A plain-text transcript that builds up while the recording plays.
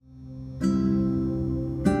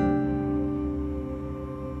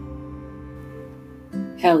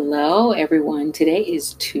Hello, everyone. Today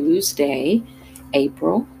is Tuesday,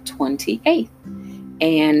 April 28th,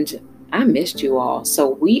 and I missed you all. So,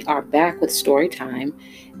 we are back with story time.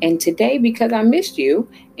 And today, because I missed you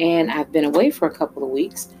and I've been away for a couple of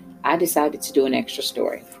weeks, I decided to do an extra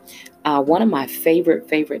story. One of my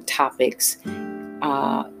favorite topics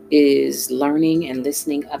is learning and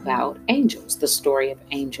listening about angels, the story of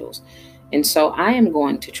angels. And so I am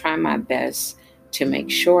going to try my best to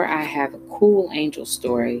make sure I have a cool angel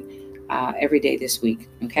story every day this week,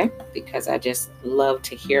 okay? Because I just love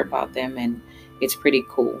to hear about them and it's pretty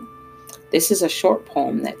cool. This is a short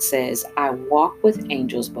poem that says, I walk with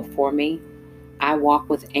angels before me. I walk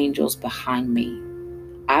with angels behind me.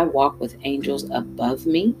 I walk with angels above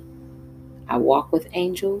me. I walk with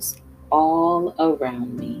angels all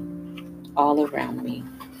around me. All around me.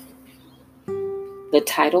 The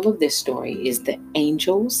title of this story is The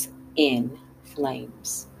Angels in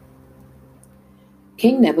Flames.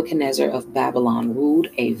 King Nebuchadnezzar of Babylon ruled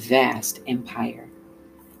a vast empire.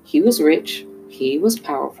 He was rich, he was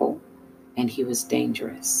powerful, and he was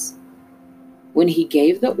dangerous. When he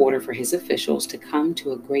gave the order for his officials to come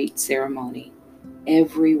to a great ceremony,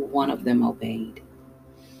 every one of them obeyed.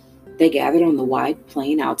 They gathered on the wide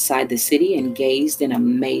plain outside the city and gazed in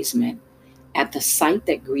amazement at the sight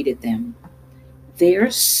that greeted them.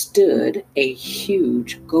 There stood a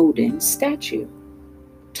huge golden statue,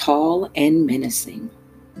 tall and menacing.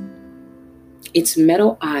 Its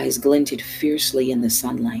metal eyes glinted fiercely in the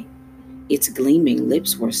sunlight. Its gleaming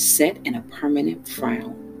lips were set in a permanent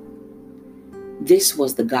frown. This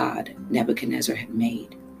was the god Nebuchadnezzar had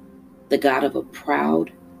made, the god of a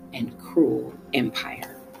proud and cruel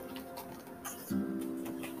empire.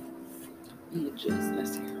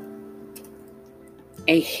 Let's see.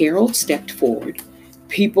 A herald stepped forward.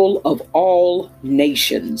 People of all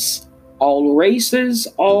nations, all races,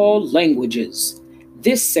 all languages.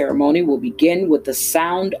 This ceremony will begin with the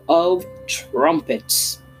sound of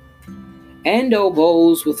trumpets and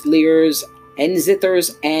oboes with lyres and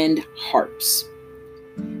zithers and harps.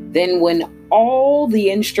 Then when all the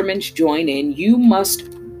instruments join in, you must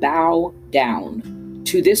bow down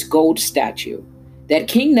to this gold statue that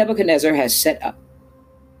King Nebuchadnezzar has set up.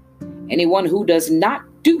 Anyone who does not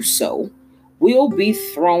do so will be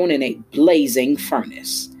thrown in a blazing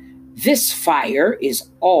furnace. This fire is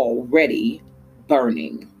already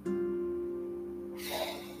burning.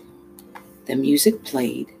 The music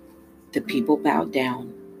played. The people bowed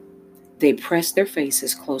down. They pressed their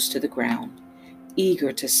faces close to the ground,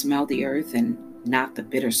 eager to smell the earth and not the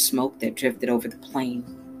bitter smoke that drifted over the plain.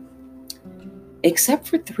 Except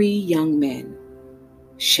for three young men,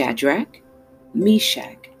 Shadrach,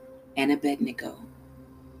 Meshach, and Abednego.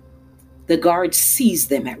 The guards seized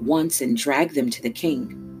them at once and dragged them to the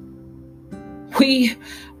king. We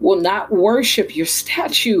will not worship your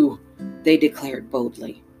statue, they declared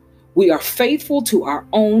boldly. We are faithful to our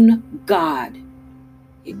own God.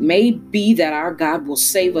 It may be that our God will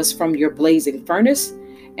save us from your blazing furnace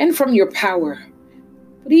and from your power.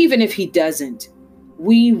 But even if he doesn't,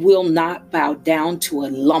 we will not bow down to a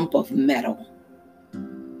lump of metal.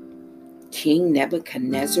 King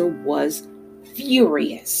Nebuchadnezzar was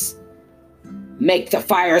furious. Make the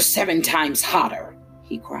fire 7 times hotter,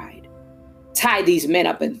 he cried. Tie these men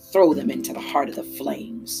up and throw them into the heart of the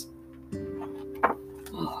flames.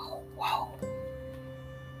 Oh, wow.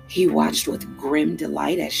 He watched with grim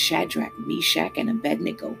delight as Shadrach, Meshach, and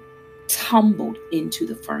Abednego tumbled into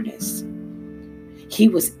the furnace. He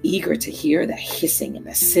was eager to hear the hissing and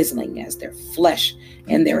the sizzling as their flesh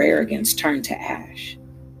and their arrogance turned to ash.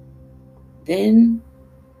 Then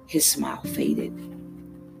his smile faded.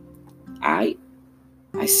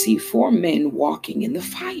 I see 4 men walking in the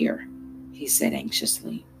fire, he said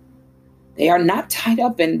anxiously. They are not tied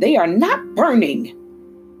up and they are not burning.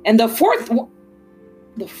 And the fourth one,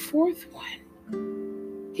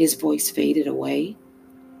 his voice faded away.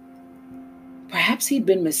 Perhaps he'd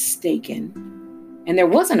been mistaken and there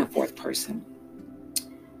wasn't a 4th person.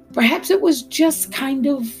 Perhaps it was just kind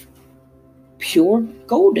of pure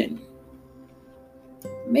golden.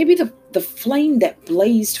 Maybe the flame that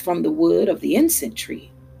blazed from the wood of the incense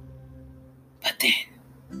tree. But then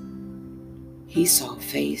he saw a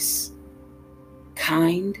face,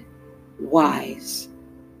 kind, wise,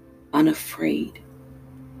 unafraid.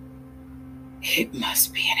 It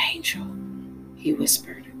must be an angel, he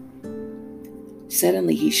whispered.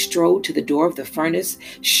 Suddenly he strode to the door of the furnace.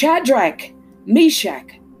 Shadrach,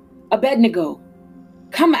 Meshach, Abednego,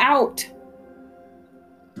 come out.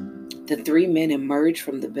 The 3 men emerged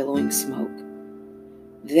from the billowing smoke.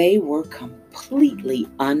 They were completely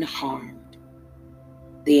unharmed.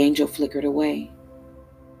 The angel flickered away.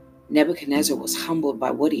 Nebuchadnezzar was humbled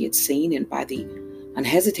by what he had seen and by the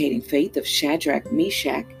unhesitating faith of Shadrach,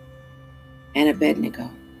 Meshach, and Abednego.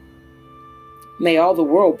 "May all the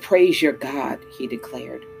world praise your God," he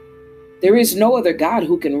declared. "There is no other God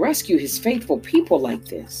who can rescue his faithful people like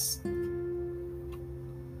this."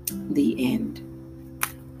 The end.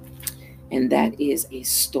 And that is a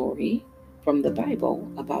story from the Bible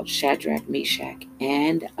about Shadrach, Meshach,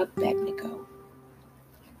 and Abednego.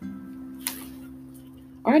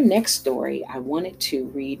 Our next story I wanted to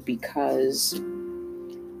read because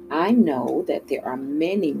I know that there are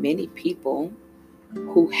many, many people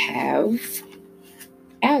who have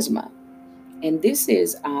asthma. And this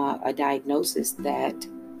is a diagnosis that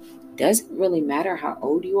doesn't really matter how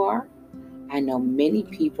old you are. I know many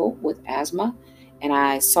people with asthma, and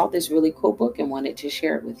I saw this really cool book and wanted to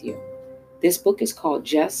share it with you. This book is called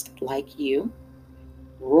Just Like You.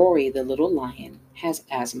 Rory the Little Lion has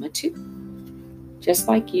asthma too. Just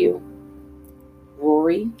like you,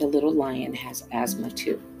 Rory the Little Lion has asthma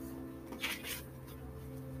too.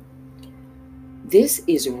 This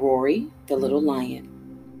is Rory the Little Lion.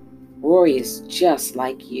 Rory is just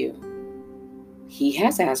like you. He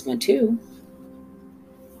has asthma too.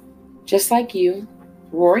 Just like you,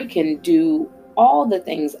 Rory can do all the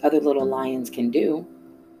things other little lions can do.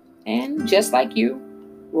 And just like you,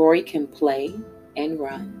 Rory can play and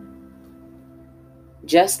run.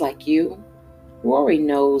 Just like you, Rory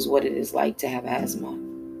knows what it is like to have asthma.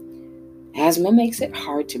 Asthma makes it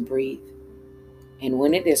hard to breathe. And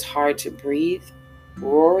when it is hard to breathe,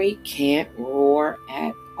 Rory can't roar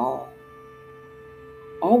at all.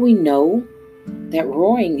 All we know that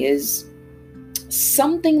roaring is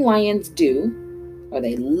something lions do, or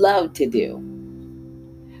they love to do.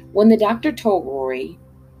 When the doctor told Rory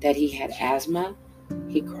that he had asthma,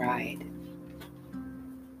 he cried.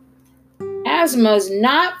 "Asthma's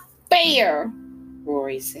not fair,"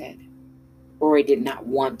 Rory said. Rory did not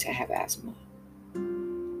want to have asthma.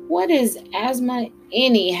 "What is asthma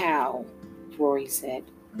anyhow?" Rory said.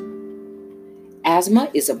 Asthma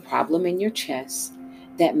is a problem in your chest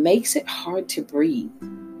that makes it hard to breathe.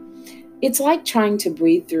 It's like trying to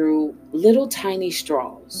breathe through little tiny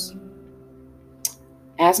straws.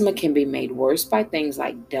 Asthma can be made worse by things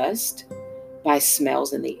like dust, by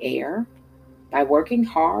smells in the air, by working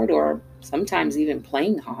hard, or sometimes even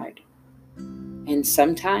playing hard, and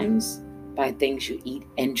sometimes by things you eat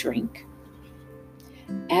and drink.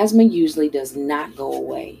 Asthma usually does not go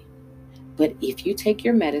away, but if you take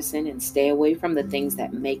your medicine and stay away from the things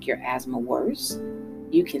that make your asthma worse,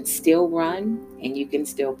 you can still run and you can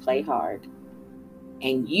still play hard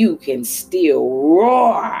and you can still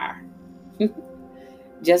roar.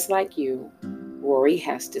 Just like you, Rory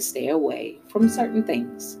has to stay away from certain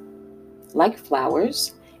things, like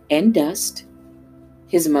flowers and dust,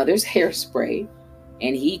 his mother's hairspray,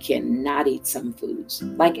 and he cannot eat some foods,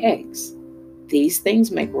 like eggs. These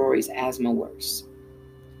things make Rory's asthma worse.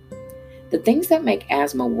 The things that make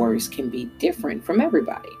asthma worse can be different from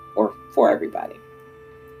everybody, or for everybody.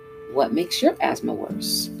 What makes your asthma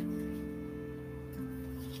worse?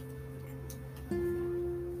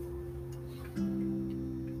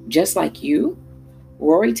 Just like you,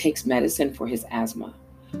 Rory takes medicine for his asthma.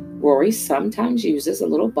 Rory sometimes uses a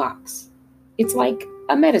little box. It's like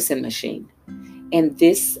a medicine machine. And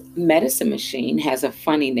this medicine machine has a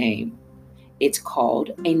funny name. It's called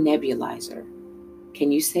a nebulizer.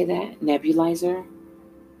 Can you say that? Nebulizer?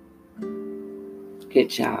 Good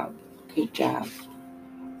job. Good job.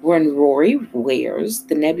 When Rory wears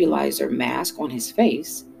the nebulizer mask on his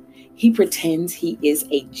face, he pretends he is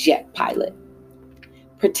a jet pilot.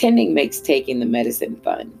 Pretending makes taking the medicine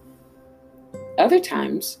fun. Other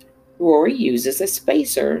times, Rory uses a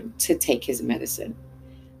spacer to take his medicine.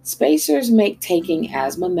 Spacers make taking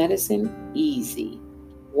asthma medicine easy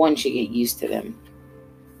once you get used to them.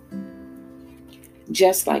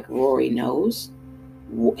 Just like Rory knows,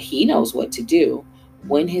 he knows what to do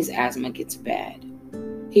when his asthma gets bad.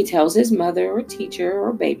 He tells his mother or teacher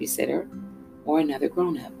or babysitter or another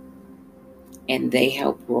grown-up, and they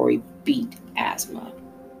help Rory beat asthma.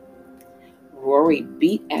 Rory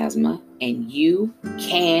beat asthma, and you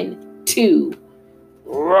can too.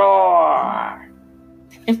 Roar!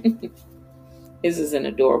 This is an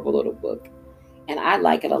adorable little book, and I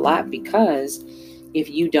like it a lot because if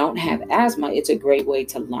you don't have asthma, it's a great way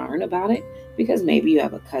to learn about it, because maybe you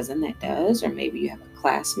have a cousin that does, or maybe you have a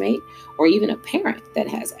classmate, or even a parent that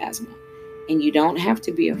has asthma, and you don't have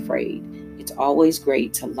to be afraid. It's always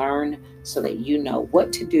great to learn so that you know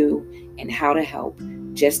what to do and how to help,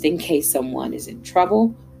 just in case someone is in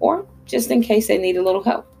trouble or just in case they need a little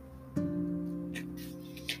help.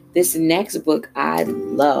 This next book I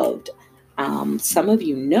loved. Some of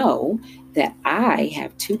you know that I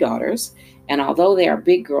have 2 daughters, and although they are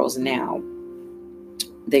big girls now,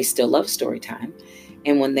 they still love story time.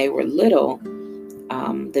 And when they were little,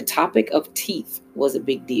 the topic of teeth was a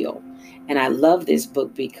big deal. And I love this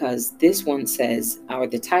book because this one says, or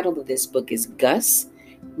the title of this book is Gus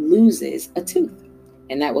Loses a Tooth.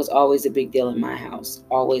 And that was always a big deal in my house.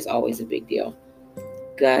 Always, always a big deal.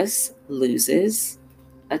 Gus loses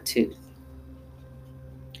a tooth.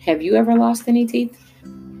 Have you ever lost any teeth?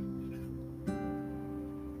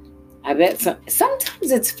 I bet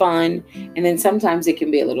sometimes it's fun, and then sometimes it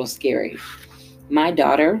can be a little scary. My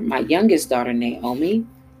youngest daughter, Naomi,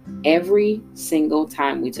 every single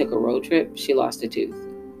time we took a road trip, she lost a tooth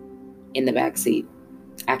in the back seat.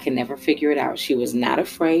 I can never figure it out. She was not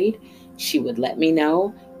afraid. She would let me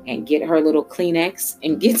know and get her little Kleenex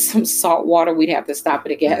and get some salt water. We'd have to stop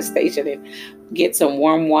at a gas station and get some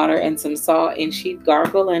warm water and some salt, and she'd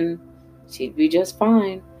gargle and she'd be just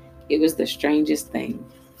fine. It was the strangest thing.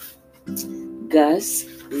 Gus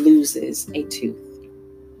loses a tooth.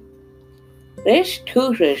 This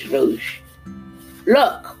tooth is loose.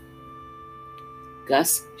 Look.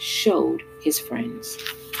 Gus showed his friends.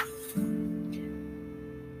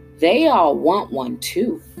 They all want one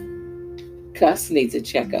too. Gus needs a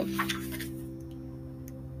checkup.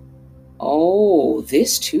 Oh,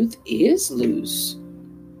 this tooth is loose.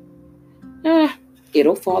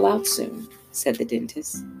 It'll fall out soon, said the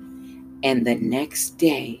dentist. And the next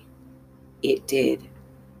day, it did.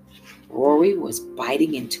 Rory was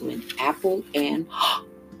biting into an apple and,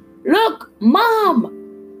 look,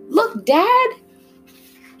 Mom! Look, Dad!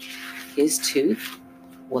 His tooth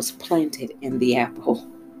was planted in the apple.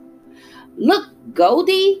 Look,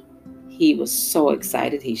 Goldie! He was so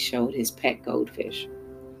excited he showed his pet goldfish.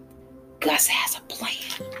 Gus has a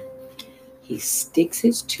plan. He sticks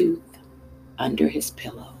his tooth under his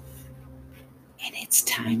pillow. And it's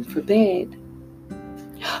time for bed.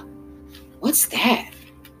 What's that?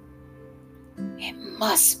 It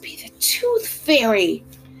must be the tooth fairy.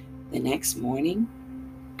 The next morning,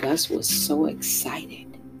 Gus was so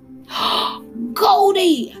excited.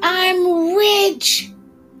 Goldie, I'm rich!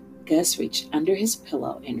 Gus reached under his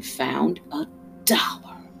pillow and found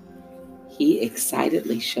 $1. He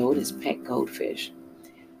excitedly showed his pet goldfish.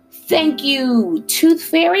 Thank you, Tooth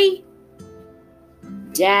Fairy.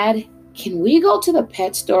 Dad, can we go to the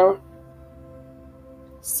pet store?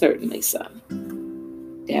 Certainly,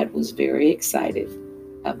 son. Dad was very excited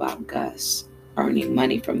about Gus earning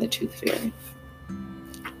money from the Tooth Fairy.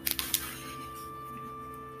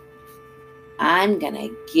 I'm gonna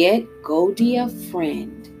get Goldie a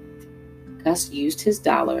friend. Gus used his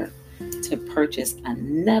 $1 to purchase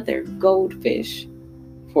another goldfish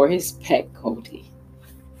for his pet Goldie.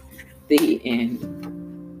 The end.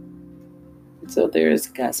 So there's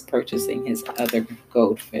Gus purchasing his other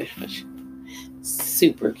goldfish.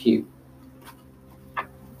 Super cute.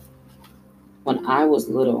 When I was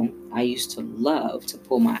little, I used to love to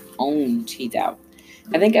pull my own teeth out.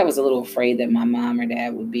 I think I was a little afraid that my mom or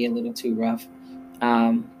dad would be a little too rough.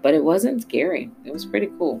 But it wasn't scary. It was pretty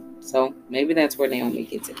cool. So maybe that's where Naomi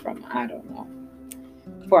gets it from. I don't know.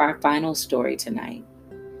 For our final story tonight,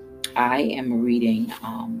 I am reading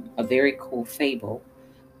a very cool fable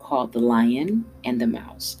called The Lion and the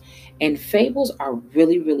Mouse. And fables are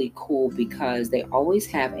really, really cool because they always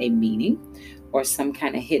have a meaning or some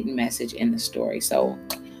kind of hidden message in the story. So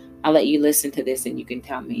I'll let you listen to this and you can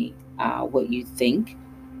tell me what you think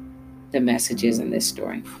the message is in this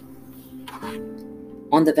story.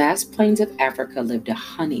 On the vast plains of Africa lived a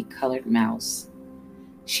honey-colored mouse.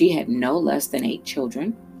 She had no less than 8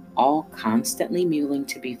 children, all constantly mewling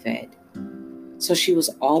to be fed. So she was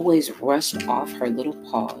always rushed off her little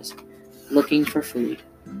paws, looking for food.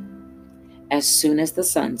 As soon as the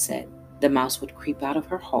sun set, the mouse would creep out of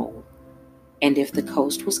her hole, and if the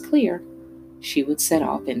coast was clear, she would set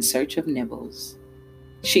off in search of nibbles.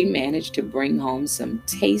 She managed to bring home some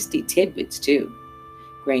tasty tidbits too.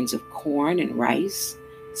 Grains of corn and rice,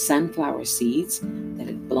 sunflower seeds that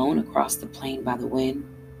had blown across the plain by the wind,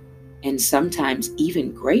 and sometimes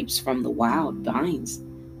even grapes from the wild vines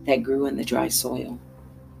that grew in the dry soil.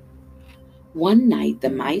 One night the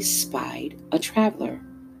mice spied a traveler.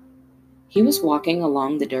 He was walking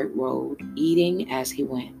along the dirt road, eating as he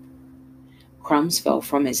went. Crumbs fell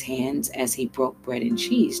from his hands as he broke bread and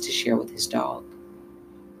cheese to share with his dog.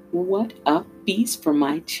 What a feast for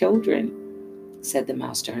my children, said the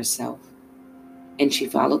mouse to herself. And she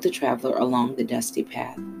followed the traveler along the dusty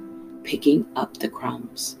path, picking up the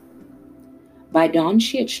crumbs. By dawn,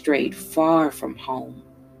 she had strayed far from home.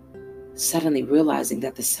 Suddenly realizing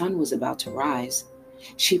that the sun was about to rise,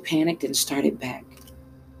 she panicked and started back.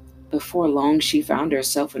 Before long, she found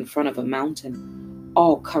herself in front of a mountain,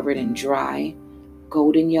 all covered in dry,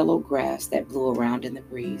 golden yellow grass that blew around in the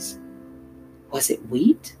breeze. Was it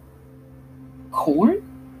wheat? Corn?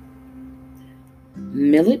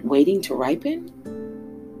 Millet waiting to ripen?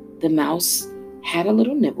 The mouse had a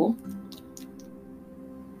little nibble.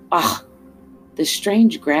 Ah, the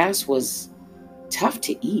strange grass was tough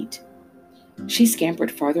to eat. She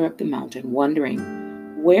scampered farther up the mountain, wondering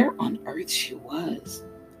where on earth she was.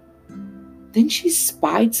 Then she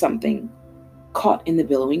spied something caught in the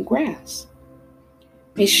billowing grass.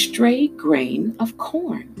 A stray grain of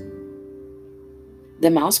corn.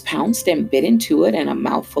 The mouse pounced and bit into it, and a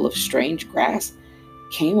mouthful of strange grass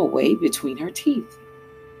came away between her teeth.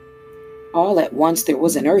 All at once there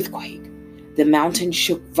was an earthquake. The mountain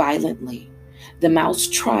shook violently. The mouse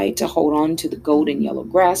tried to hold on to the golden yellow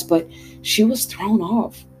grass, but she was thrown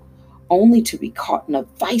off, only to be caught in a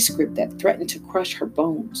vice grip that threatened to crush her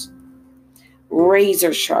bones.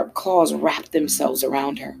 Razor-sharp claws wrapped themselves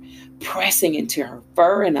around her, pressing into her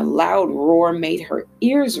fur, and a loud roar made her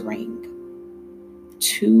ears ring.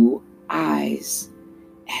 2 eyes,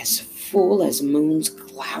 as full as moons,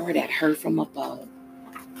 glowered at her from above.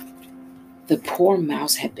 The poor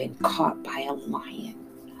mouse had been caught by a lion.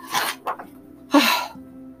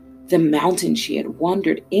 The mountain she had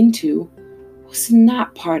wandered into was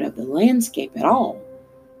not part of the landscape at all.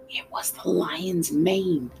 It was the lion's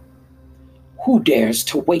mane. "Who dares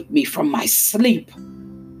to wake me from my sleep?"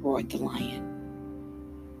 roared the lion.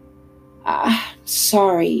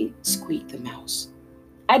 Sorry," squeaked the mouse.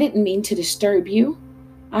 "I didn't mean to disturb you.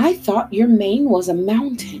 I thought your mane was a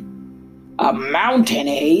mountain." "A mountain,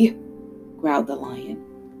 eh?" growled the lion,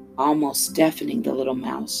 almost deafening the little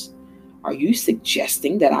mouse. "Are you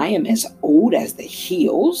suggesting that I am as old as the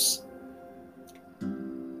hills?"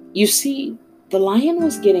 You see, the lion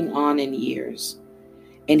was getting on in years,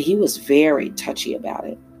 and he was very touchy about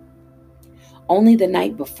it. Only the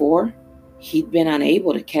night before, he'd been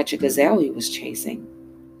unable to catch a gazelle he was chasing.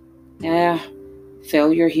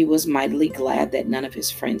 Failure he was mightily glad that none of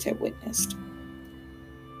his friends had witnessed.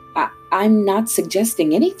 I'm not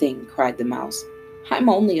suggesting anything," cried the mouse. "I'm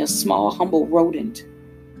only a small, humble rodent."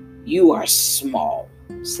 "You are small,"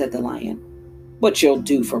 said the lion, "but you'll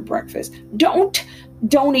do for breakfast." Don't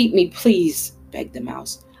eat me, please," begged the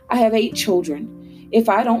mouse. "I have 8 children. If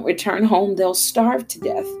I don't return home, they'll starve to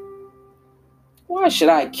death." "Why should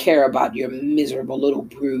I care about your miserable little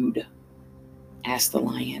brood?" asked the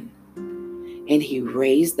lion. And he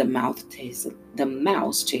raised the mouse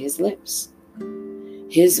to his lips.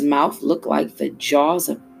 His mouth looked like the jaws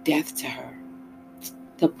of death to her.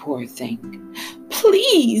 The poor thing.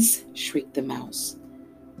 "Please!" shrieked the mouse,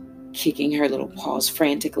 kicking her little paws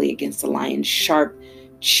frantically against the lion's sharp,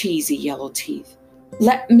 cheesy yellow teeth.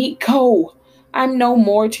 "Let me go! I'm no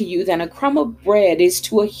more to you than a crumb of bread is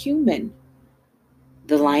to a human."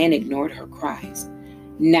 The lion ignored her cries.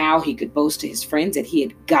 Now he could boast to his friends that he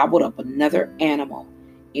had gobbled up another animal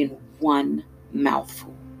in one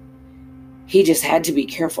mouthful. He just had to be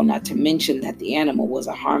careful not to mention that the animal was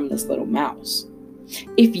a harmless little mouse.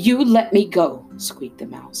 "If you let me go," squeaked the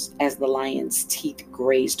mouse, as the lion's teeth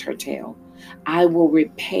grazed her tail, "I will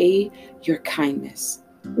repay your kindness."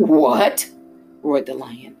 "What?" roared the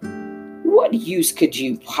lion. "What use could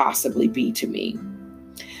you possibly be to me?"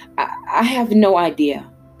 I have no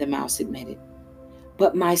idea," the mouse admitted.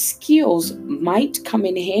 "But my skills might come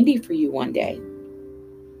in handy for you one day."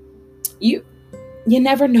 You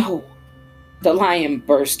never know." The lion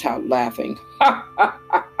burst out laughing. "Ha, ha,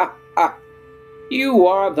 ha, ha, ha. You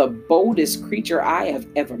are the boldest creature I have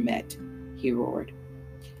ever met," he roared.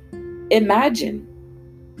 "Imagine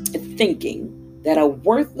thinking that a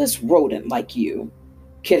worthless rodent like you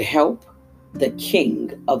could help the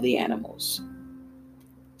king of the animals."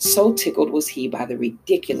 So tickled was he by the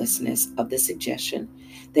ridiculousness of the suggestion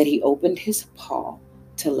that he opened his paw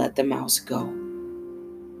to let the mouse go.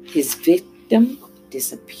 His victim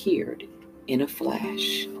disappeared in a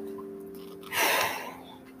flash.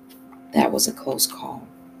 That was a close call.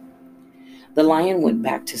 The lion went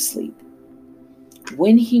back to sleep.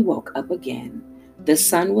 When he woke up again, the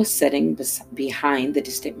sun was setting behind the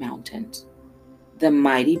distant mountains. The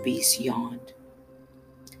mighty beast yawned.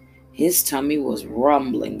 His tummy was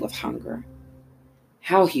rumbling with hunger.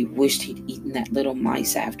 How he wished he'd eaten that little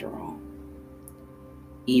mice after all.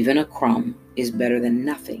 Even a crumb is better than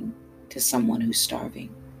nothing to someone who's starving.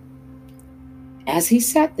 As he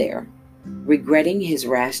sat there, regretting his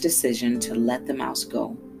rash decision to let the mouse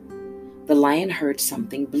go, the lion heard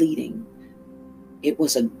something bleating. It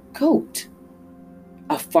was a goat.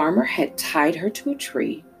 A farmer had tied her to a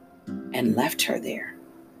tree and left her there.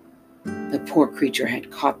 The poor creature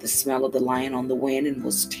had caught the smell of the lion on the wind and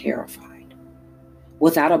was terrified.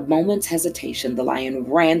 Without a moment's hesitation, the lion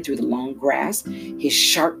ran through the long grass. His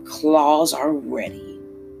sharp claws are ready.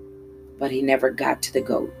 But he never got to the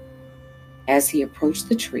goat. As he approached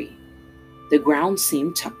the tree, the ground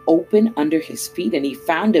seemed to open under his feet, and he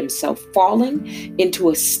found himself falling into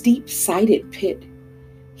a steep-sided pit.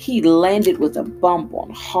 He landed with a bump on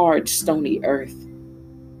hard, stony earth.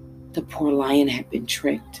 The poor lion had been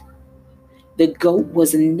tricked. The goat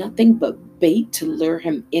was nothing but bait to lure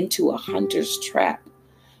him into a hunter's trap.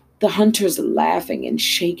 The hunters, laughing and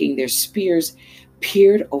shaking their spears,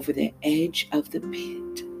 peered over the edge of the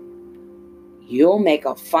pit. "You'll make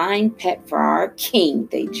a fine pet for our king,"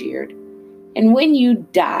 they jeered. "And when you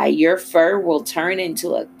die, your fur will turn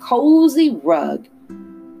into a cozy rug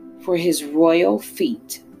for his royal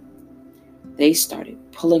feet." They started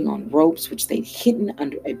pulling on ropes which they'd hidden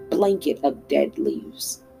under a blanket of dead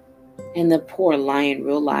leaves. And the poor lion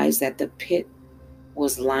realized that the pit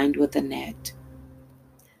was lined with a net.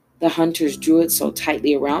 The hunters drew it so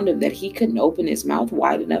tightly around him that he couldn't open his mouth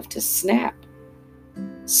wide enough to snap.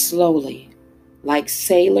 Slowly, like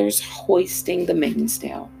sailors hoisting the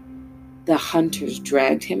mainsail, the hunters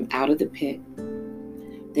dragged him out of the pit.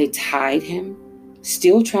 They tied him,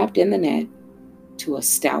 still trapped in the net, to a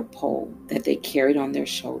stout pole that they carried on their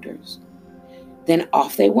shoulders. Then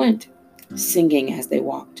off they went, singing as they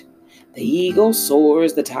walked. "The eagle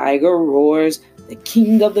soars, the tiger roars, the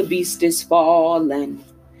king of the beast is fallen.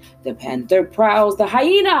 The panther prowls, the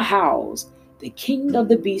hyena howls, the king of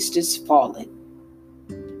the beast is fallen."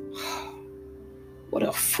 "What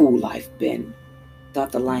a fool I've been,"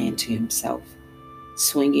 thought the lion to himself,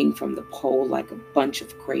 swinging from the pole like a bunch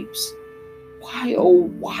of grapes. "Why, oh,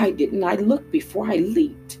 why didn't I look before I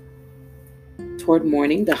leaped?" Toward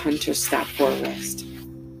morning, the hunters stopped for a rest.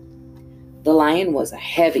 The lion was a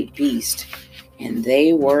heavy beast, and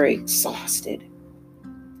they were exhausted.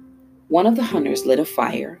 One of the hunters lit a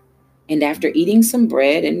fire, and after eating some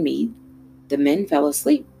bread and meat, the men fell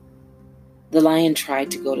asleep. The lion tried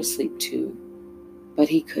to go to sleep too, but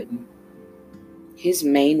he couldn't. His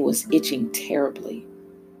mane was itching terribly.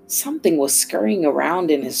 Something was scurrying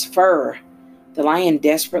around in his fur. The lion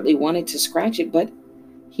desperately wanted to scratch it, but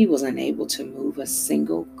he was unable to move a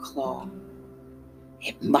single claw.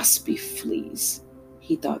 "It must be fleas,"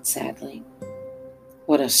 he thought sadly.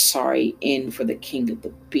 "What a sorry end for the king of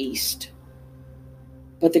the beast."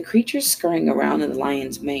 But the creatures scurrying around in the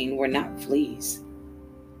lion's mane were not fleas.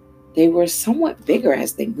 They were somewhat bigger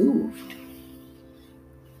as they moved.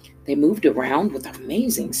 They moved around with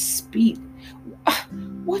amazing speed.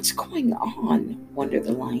 "What's going on?" wondered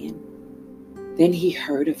the lion. Then he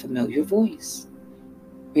heard a familiar voice.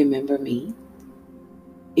 "Remember me?"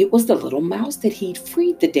 It was the little mouse that he'd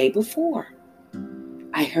freed the day before.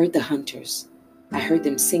 "I heard the hunters. I heard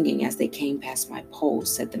them singing as they came past my pole,"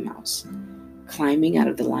 said the mouse, climbing out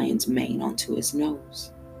of the lion's mane onto his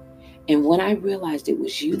nose. "And when I realized it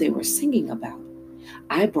was you they were singing about,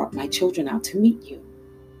 I brought my children out to meet you."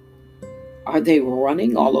 "Are they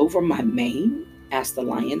running all over my mane?" asked the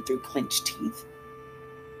lion through clenched teeth.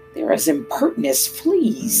 "They're as impertinent as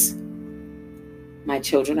fleas." "My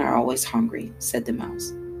children are always hungry," said the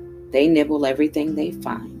mouse. "They nibble everything they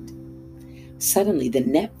find." Suddenly, the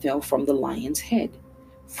net fell from the lion's head,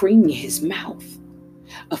 freeing his mouth.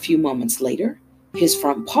 A few moments later, his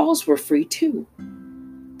front paws were free too.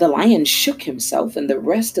 The lion shook himself, and the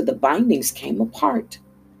rest of the bindings came apart.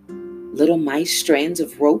 Little mice strands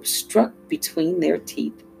of rope struck between their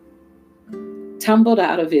teeth, tumbled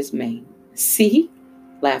out of his mane. "See?"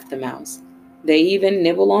 laughed the mouse. "They even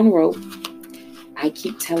nibble on rope. I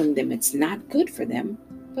keep telling them it's not good for them,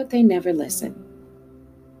 but they never listen."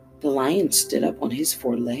 The lion stood up on his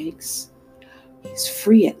 4 legs. "He's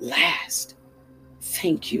free at last.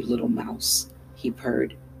 Thank you, little mouse," he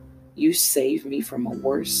purred. "You saved me from a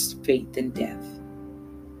worse fate than death."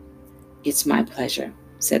 "It's my pleasure,"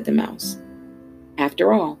 said the mouse.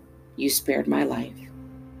 "After all, you spared my life."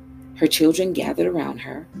 Her children gathered around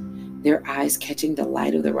her, their eyes catching the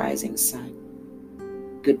light of the rising sun.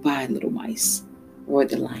 "Goodbye, little mice," roared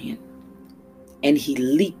the lion. And he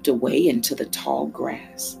leaped away into the tall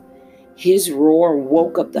grass. His roar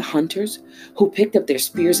woke up the hunters, who picked up their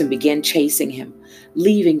spears and began chasing him,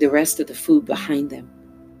 leaving the rest of the food behind them.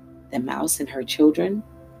 The mouse and her children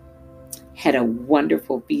had a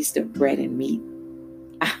wonderful feast of bread and meat.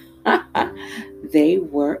 They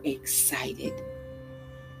were excited.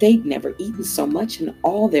 They'd never eaten so much in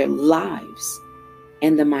all their lives.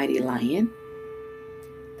 And the mighty lion?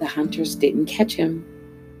 The hunters didn't catch him.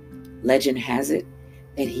 Legend has it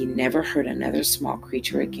that he never hurt another small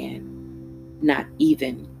creature again, not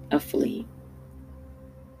even a flea.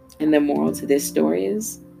 And the moral to this story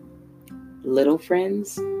is little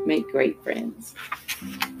friends make great friends.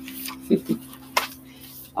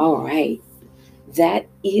 All right. That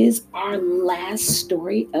is our last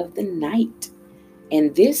story of the night.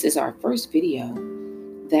 And this is our first video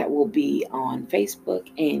that will be on Facebook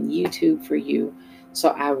and YouTube for you. So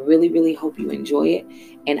I really, really hope you enjoy it.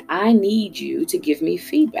 And I need you to give me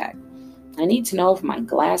feedback. I need to know if my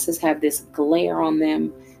glasses have this glare on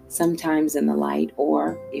them sometimes in the light,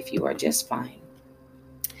 or if you are just fine.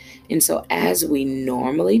 And so as we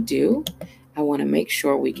normally do, I want to make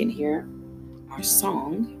sure we can hear our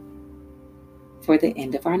song for the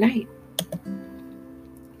end of our night.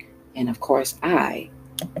 And of course, I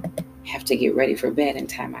have to get ready for bed and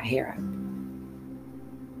tie my hair up.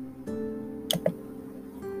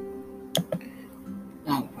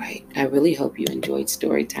 All right. I really hope you enjoyed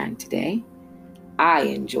story time today. I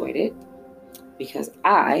enjoyed it because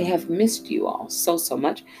I have missed you all so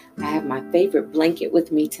much. I have my favorite blanket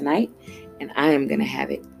with me tonight, and I am going to have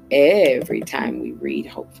it every time we read,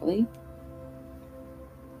 hopefully.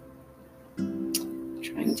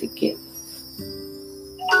 Trying to get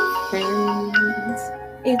friends.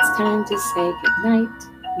 It's time to say goodnight.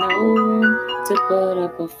 No room to put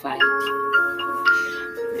up a fight,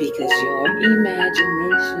 because your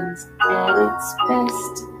imagination's at its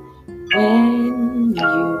best when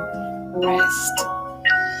you rest.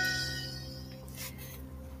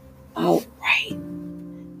 All right.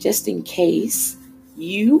 Just in case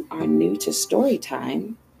you are new to story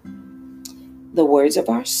time, the words of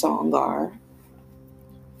our song are: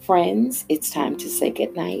 friends, it's time to say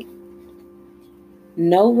goodnight.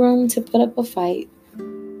 No room to put up a fight,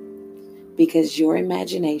 because your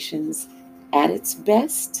imagination's at its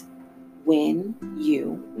best when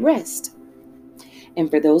you rest. And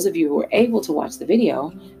for those of you who are able to watch the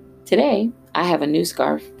video, today I have a new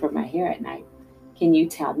scarf for my hair at night. Can you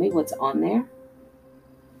tell me what's on there?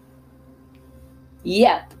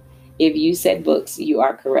 Yep. If you said books, you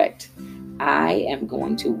are correct. I am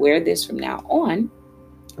going to wear this from now on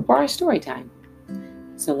for our story time.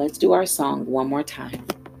 So let's do our song one more time.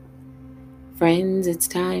 Friends, it's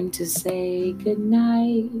time to say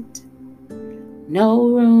goodnight. No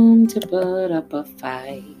room to put up a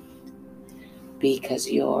fight,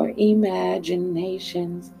 because your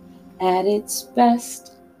imagination's at its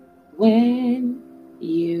best when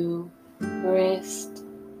you rest.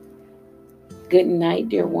 Good night,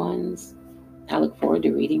 dear ones. I look forward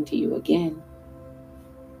to reading to you again.